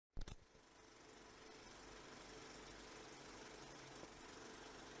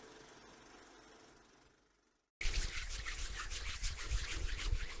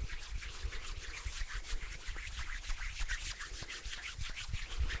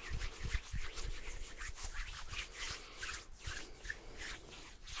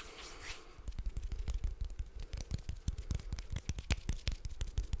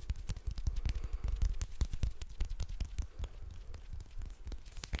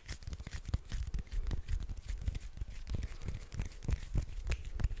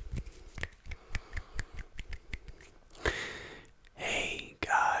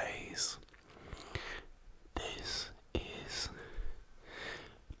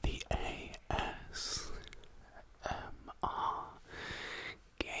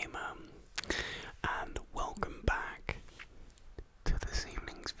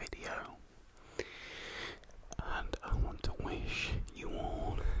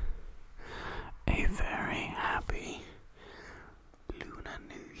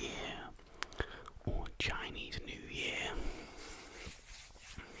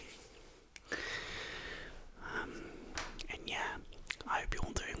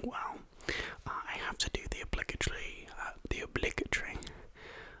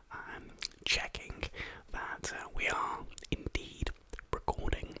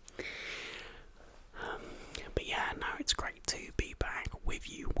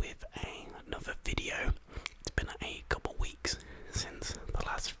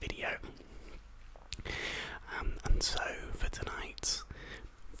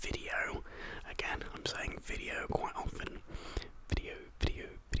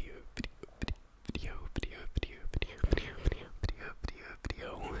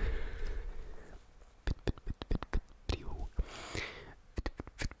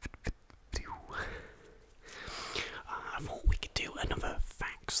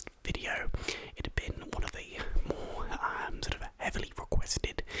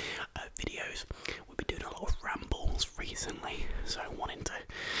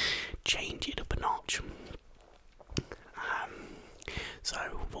So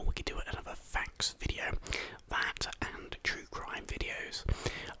what we could do another facts video. That and true crime videos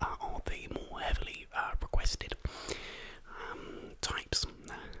are the more heavily requested types of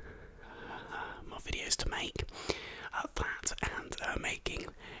videos to make. That and making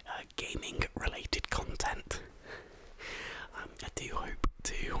gaming related content. I do hope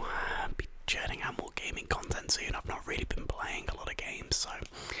to be churning out more gaming content soon. I've not really been playing a lot of games, so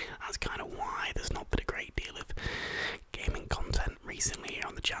that's kind of why there's not been a great deal of gaming content recently here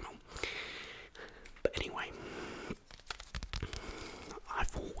on the channel. But anyway, I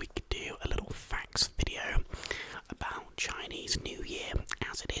thought we could do a little facts video about Chinese New Year,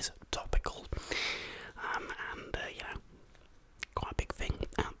 as it is topical, and you know, quite a big thing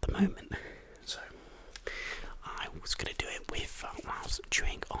at the moment. So I was going to do it with whilst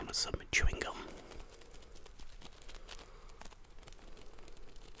chewing on some chewing gum.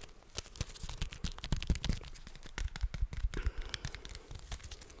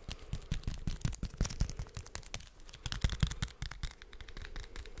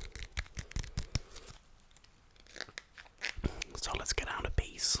 So let's get down to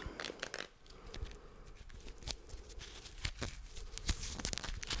peace.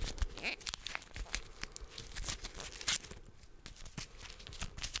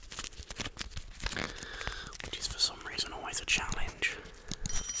 Which is for some reason always a challenge.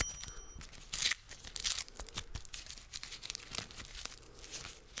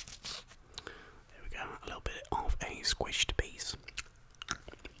 There we go, a little bit of a squished piece.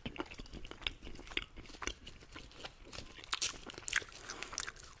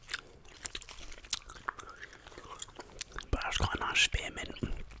 But it's got a nice spearmint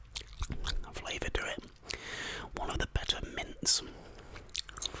flavour to it. One of the better mints.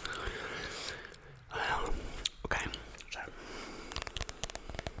 Okay, so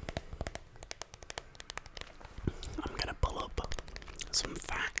I'm gonna pull up some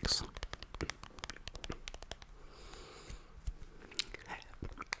facts.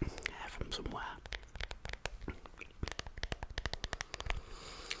 From somewhere.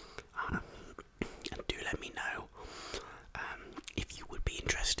 And do let me know if you would be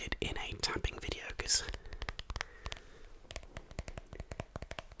interested in a tapping video, because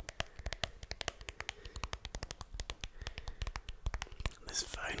this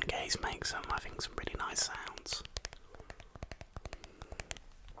phone case makes I think some pretty nice sounds.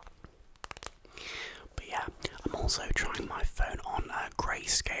 But yeah, I'm also trying my phone on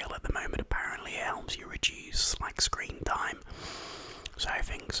grayscale at the moment. Apparently it helps you reduce like screen time, so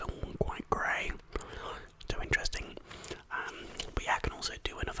everything's all quite grey. So interesting. But yeah, I can also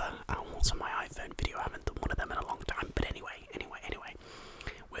do another what's on my iPhone video. I haven't done one of them in a long time. But anyway,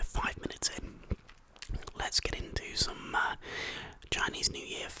 we're 5 minutes in. Let's get into some Chinese New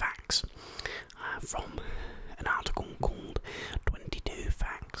Year facts from an article called 22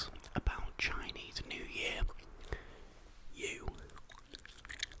 Facts About Chinese New Year. You.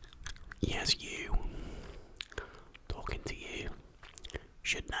 Yes, you. Talking to you.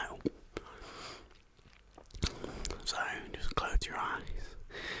 Should know. So just close your eyes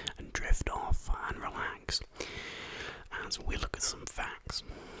and drift off and relax as we look at some facts.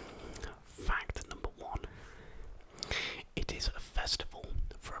 Fact number 1. It is a festival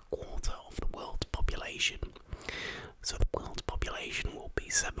for a quarter of the world's population. So the world's population will be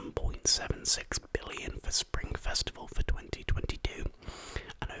 7.76 billion for Spring Festival for 2022,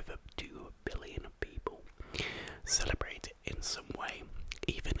 and over 2 billion people celebrate it in some way,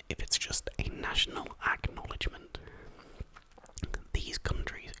 even if it's just a national acknowledgement. These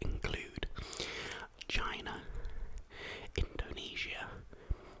countries include China, Indonesia,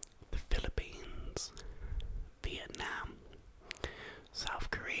 the Philippines, Vietnam, South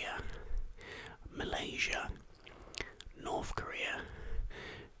Korea, Malaysia, North Korea,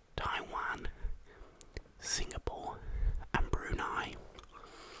 Taiwan, Singapore, and Brunei.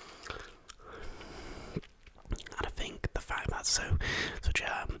 And I think the fact that such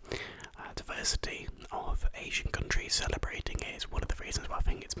a diversity of Asian countries celebrating it is one of the reasons why I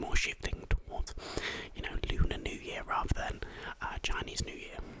think it's more shifting towards, you know, Lunar New Year rather than Chinese New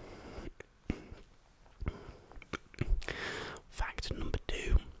Year. Fact number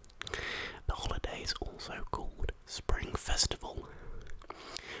 2. The holiday is also called Spring Festival.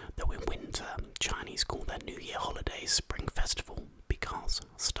 Though in winter, Chinese call their New Year holiday Spring Festival because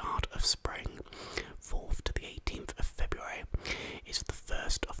start of spring, 4th to the 18th of February, is the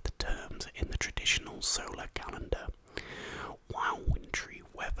first of the terms in the traditional solar calendar. While wintry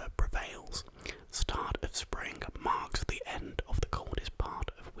weather prevails, start of spring marks the end of the coldest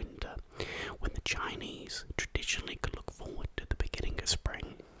part of winter, when the Chinese traditionally could look forward to the beginning of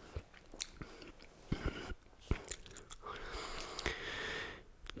spring.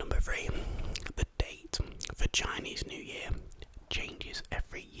 Chinese New Year changes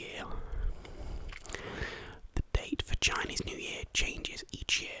every year. The date for Chinese New Year changes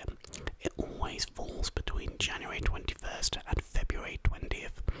each year. It always falls between January 21st and February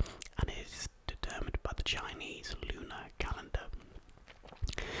 20th, and is determined by the Chinese lunar calendar.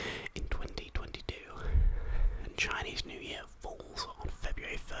 In 2022, Chinese New Year falls on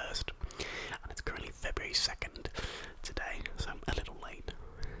February 1st, and it's currently February 2nd today, so a little late.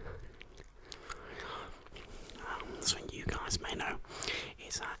 So you guys may know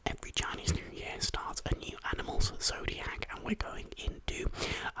is that every Chinese New Year starts a new animal's zodiac, and we're going into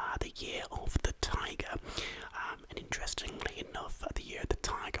the year of the tiger. And interestingly enough, the year of the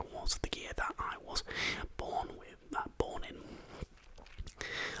tiger was the year that I was born in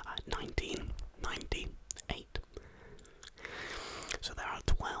 1998. So there are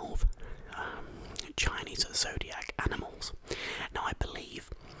 12 Chinese zodiac animals. Now I believe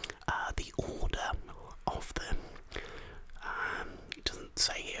the order of the it doesn't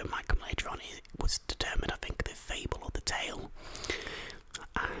say here, it might come later on, it was determined, I think, the fable or the tale.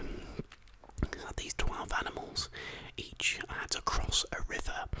 So these 12 animals each had to cross a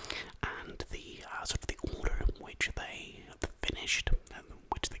river, and the sort of the order in which they finished,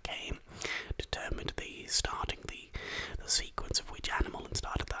 which they came, determined the sequence of which animal and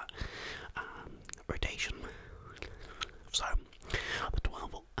started that rotation. So the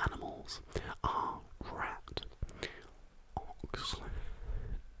 12 animals are rat, ox,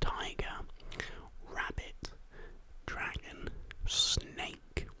 tiger, rabbit, dragon,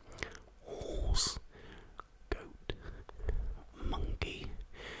 snake, horse, goat, monkey,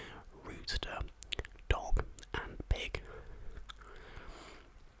 rooster, dog, and pig.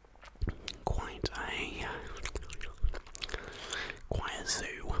 Quite a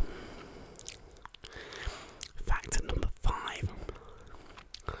zoo. Fact number 5.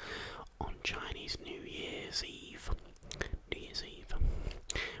 On Chinese New Year's Eve,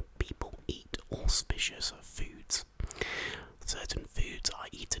 people eat auspicious foods. Certain foods are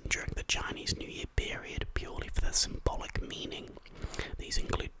eaten during the Chinese New Year period purely for their symbolic meaning. These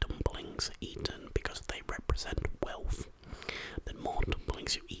include dumplings, eaten because they represent wealth. The more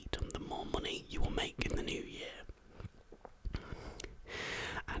dumplings you eat, the more money you will make in the new year.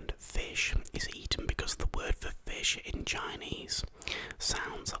 And fish is eaten because the word for fish in Chinese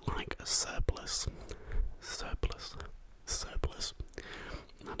sounds like a surplus. Surplus.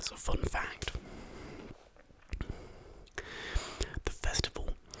 That is a fun fact. The festival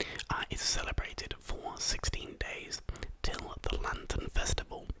is celebrated for 16 days till the Lantern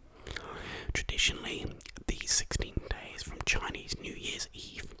Festival. Traditionally, these 16 days from Chinese New Year's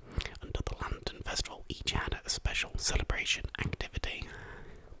Eve until the Lantern Festival each had a special celebration activity.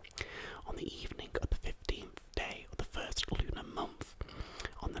 On the evening of the 15th day of the first lunar month,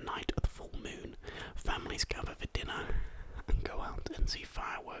 on the night of the full moon, families gather for dinner and go out and see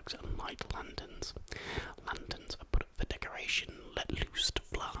fireworks and light lanterns. Lanterns are put up for decoration, let loose to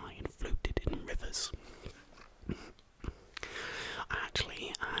fly, and floated in rivers. I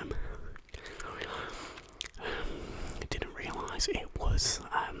actually didn't realise it was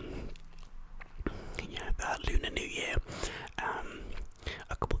the Lunar New Year.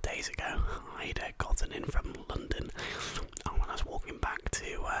 A couple of days ago, I'd gotten in from London, and when I was walking back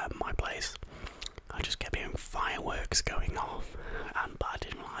to my place, I just kept hearing fireworks going off, but I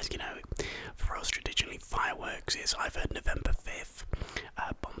didn't realise, for us traditionally fireworks is either November 5th,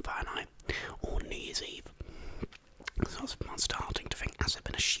 bonfire night, or New Year's Eve. So I'm starting to think, has there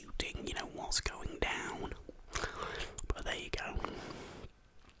been a shooting, what's going down? But there you go.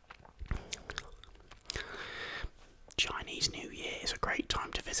 Chinese New Year is a great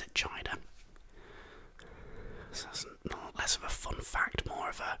time to visit China. So that's not less of a fun fact, more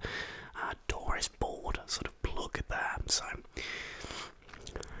of a tourist board sort of plug there. So,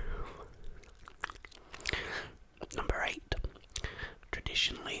 number 8.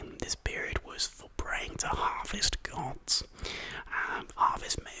 Traditionally, this period was for praying to harvest gods,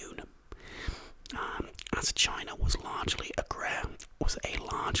 harvest moon. As China was a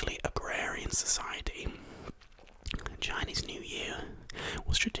largely agrarian society, Chinese New Year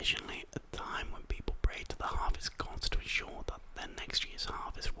was traditionally a time when people prayed to the harvest gods to ensure that their next year's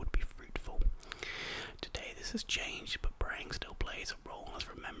harvest would be fruitful. Today this has changed, but praying still plays a role, as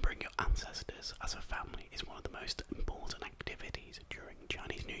remembering your ancestors as a family is one of the most important activities during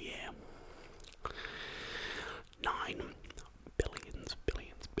Chinese New Year. 9. Billions of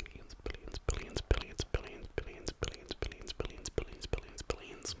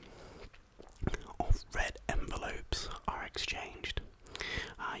red envelopes are exchanged.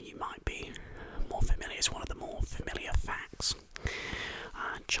 You might be more familiar, it's one of the more familiar facts.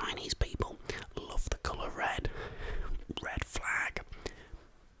 Chinese people love the colour red.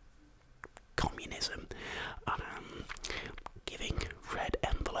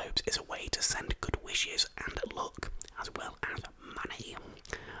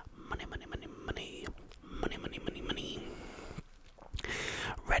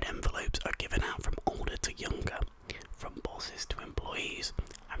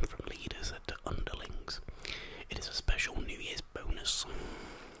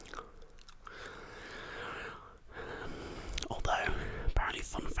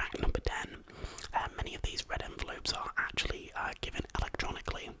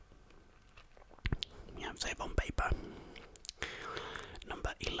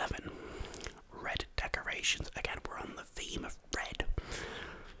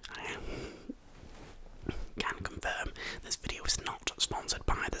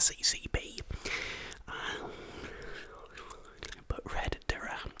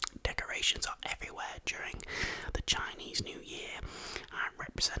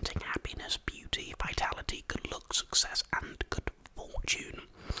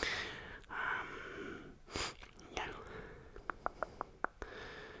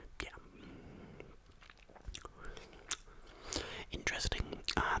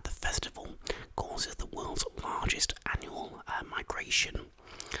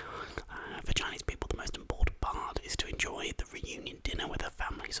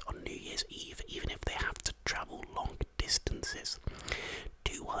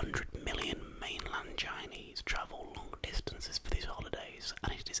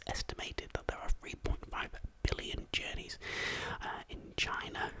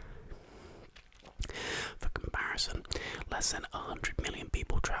 less than 100 million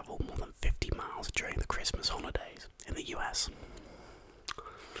people travel more than 50 miles during the Christmas holidays in the US.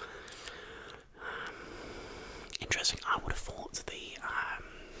 Interesting. I would have thought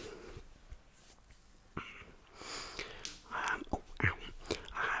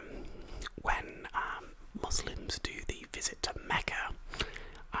when Muslims do the visit to Mecca,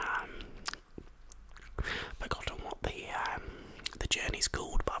 forgotten what the journey's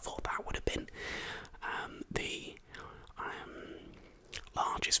called, but I thought that would have been the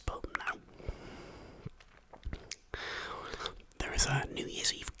largest pub. Now there is a New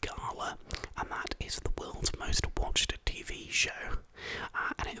Year's Eve gala, and that is the world's most watched TV show,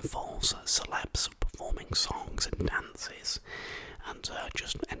 and it involves celebs performing songs and dances and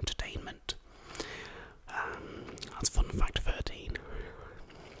just entertainment. That's fun fact 13.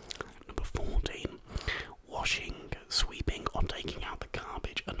 Number 14. Washing, sweeping or taking out the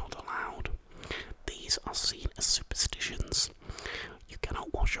garbage are not allowed. These are seen as superstitions. You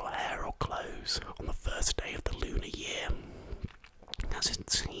cannot wash your hair or clothes on the first day of the lunar year, as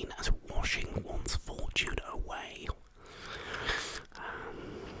it's seen as washing one's fortune away.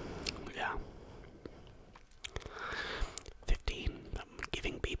 Yeah. 15.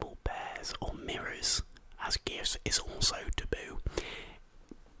 Giving people pears or mirrors as gifts is also taboo.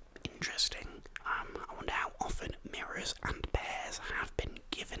 Interesting. I wonder how often mirrors and pears have been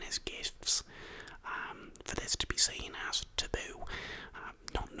given as gifts for this to be seen as taboo.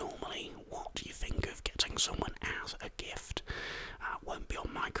 Not normally. What do you think of getting someone as a gift? Won't be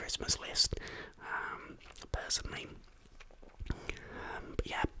on my Christmas list, personally. But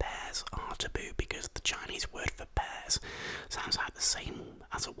yeah, pears are taboo because the Chinese word for pears sounds like the same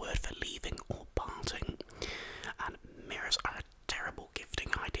as a word for leaving or parting. And mirrors are a terrible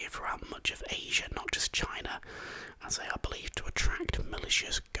gifting idea throughout much of Asia, not just China, as they are believed to attract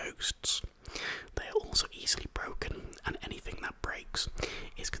malicious ghosts. They are also easily broken, and anything that breaks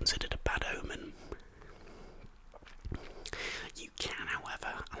is considered a bad omen. You can,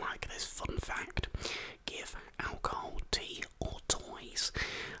 however, I like this fun fact, give alcohol, tea or toys.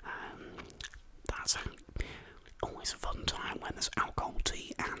 That's always a fun time when there's alcohol,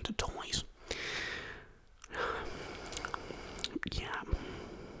 tea and toys. Yeah.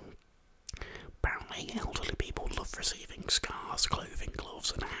 Apparently elderly people love receiving scarves, clothing,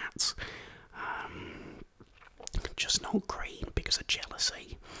 gloves and hats. Just not green because of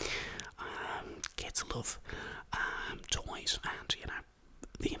jealousy. Kids love toys and, you know,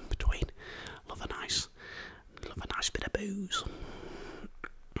 the in-between. Love a nice bit of booze.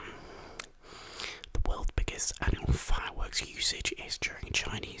 The world's biggest annual fireworks usage is during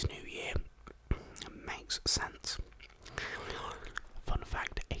Chinese New Year. Makes sense. Fun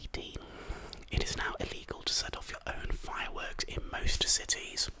fact 18. It is now illegal to set off your own fireworks in most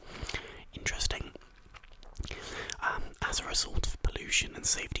cities. Interesting. As a result of pollution and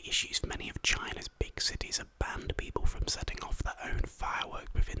safety issues, many of China's big cities have banned people from setting off their own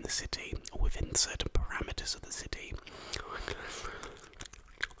fireworks within the city or within certain parameters of the city.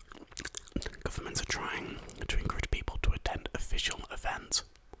 Governments are trying to encourage people to attend official events.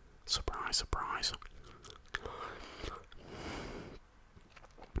 Surprise, surprise.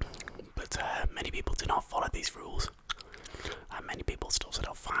 But many people do not follow these rules. Many people still set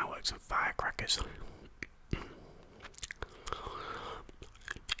off fireworks and firecrackers.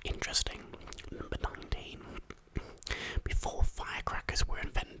 Interesting. Number 19. Before firecrackers were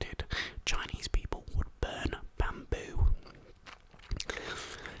invented, Chinese people would burn bamboo.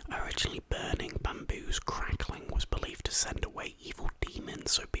 Originally, burning bamboo's crackling was believed to send away evil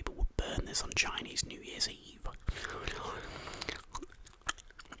demons, so people would burn this on Chinese New Year's Eve.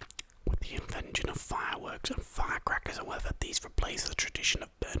 With the invention of fireworks and firecrackers, however, these replaced the tradition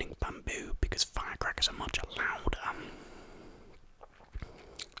of burning bamboo because firecrackers are much louder.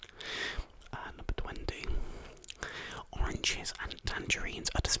 Number 20. Oranges and tangerines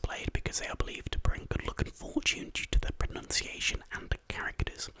are displayed because they are believed to bring good luck and fortune due to their pronunciation and the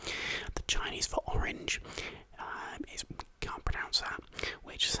characters. The Chinese for orange can't pronounce that,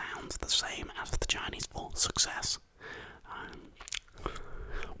 which sounds the same as the Chinese for success.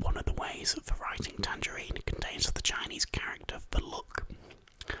 One of the ways for writing tangerine contains the Chinese character for luck.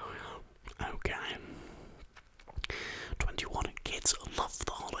 Okay. 21. Kids love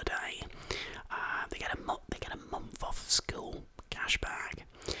the holiday. They get a month off of school, cash bag,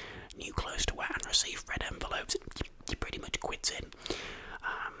 new clothes to wear, and receive red envelopes. You pretty much quits in.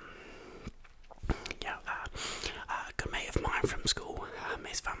 A good mate of mine from school,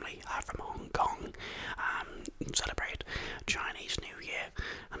 his family from Hong Kong, celebrate Chinese New Year,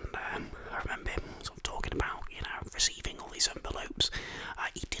 and I remember him sort of talking about, you know, receiving all these envelopes.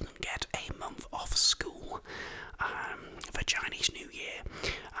 He didn't get a month off school for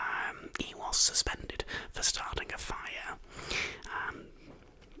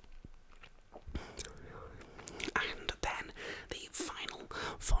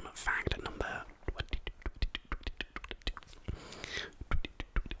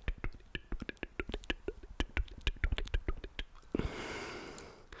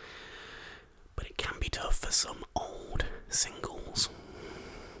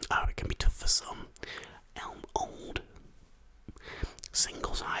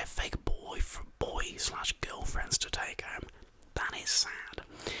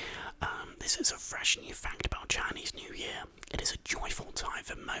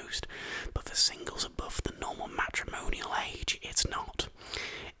most, but for singles above the normal matrimonial age, it's not.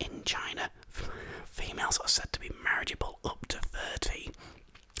 In China, females are said to be marriageable up to 30,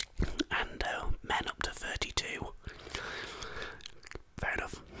 and men up to 32. Fair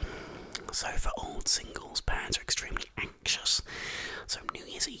enough. So for old singles, parents are extremely anxious, so New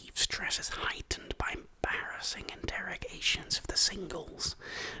Year's Eve stress is heightened by embarrassing interrogations of the singles.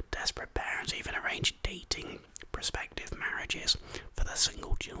 Desperate parents even arrange dating prospective marriages for their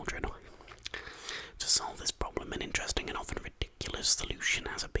single children. To solve this problem, an interesting and often ridiculous solution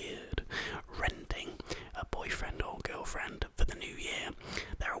has appeared: renting a boyfriend or girlfriend for the new year.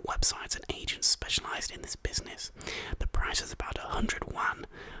 There are websites and agents specialised in this business. The price is about 101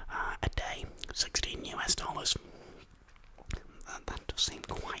 a day, $16 US. That does seem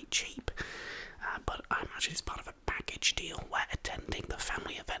quite cheap, but I imagine it's part of a package deal where attending the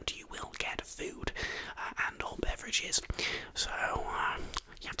family event you will get food and or beverages. So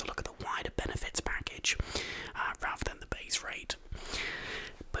you have to look at the wider benefits package rather than the base rate.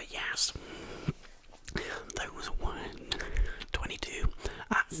 But yes, those were 22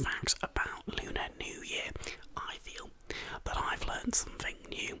 facts about Lunar New Year. I feel that I've learned something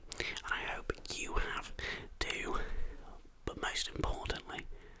new, and I hope you have too. But most importantly,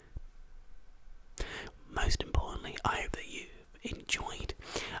 I hope that you've enjoyed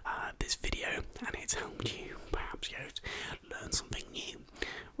this video and it's helped you perhaps learn something new,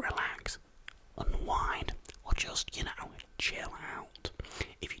 relax, unwind, or just, chill out.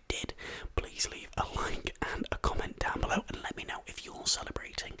 If you did, please leave a like and a comment down below and let me know if you're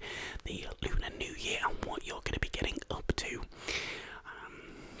celebrating the Lunar New Year and what you're going to be getting up to.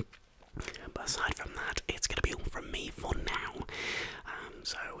 But aside from that, it's going to be all from me for now.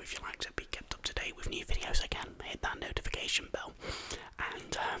 So if you'd like to be kept up to date with new videos, again, hit that notification bell.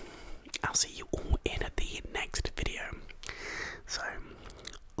 And I'll see you all in the next video. So,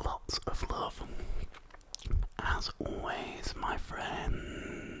 lots of love, as always, my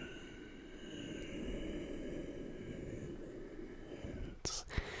friends.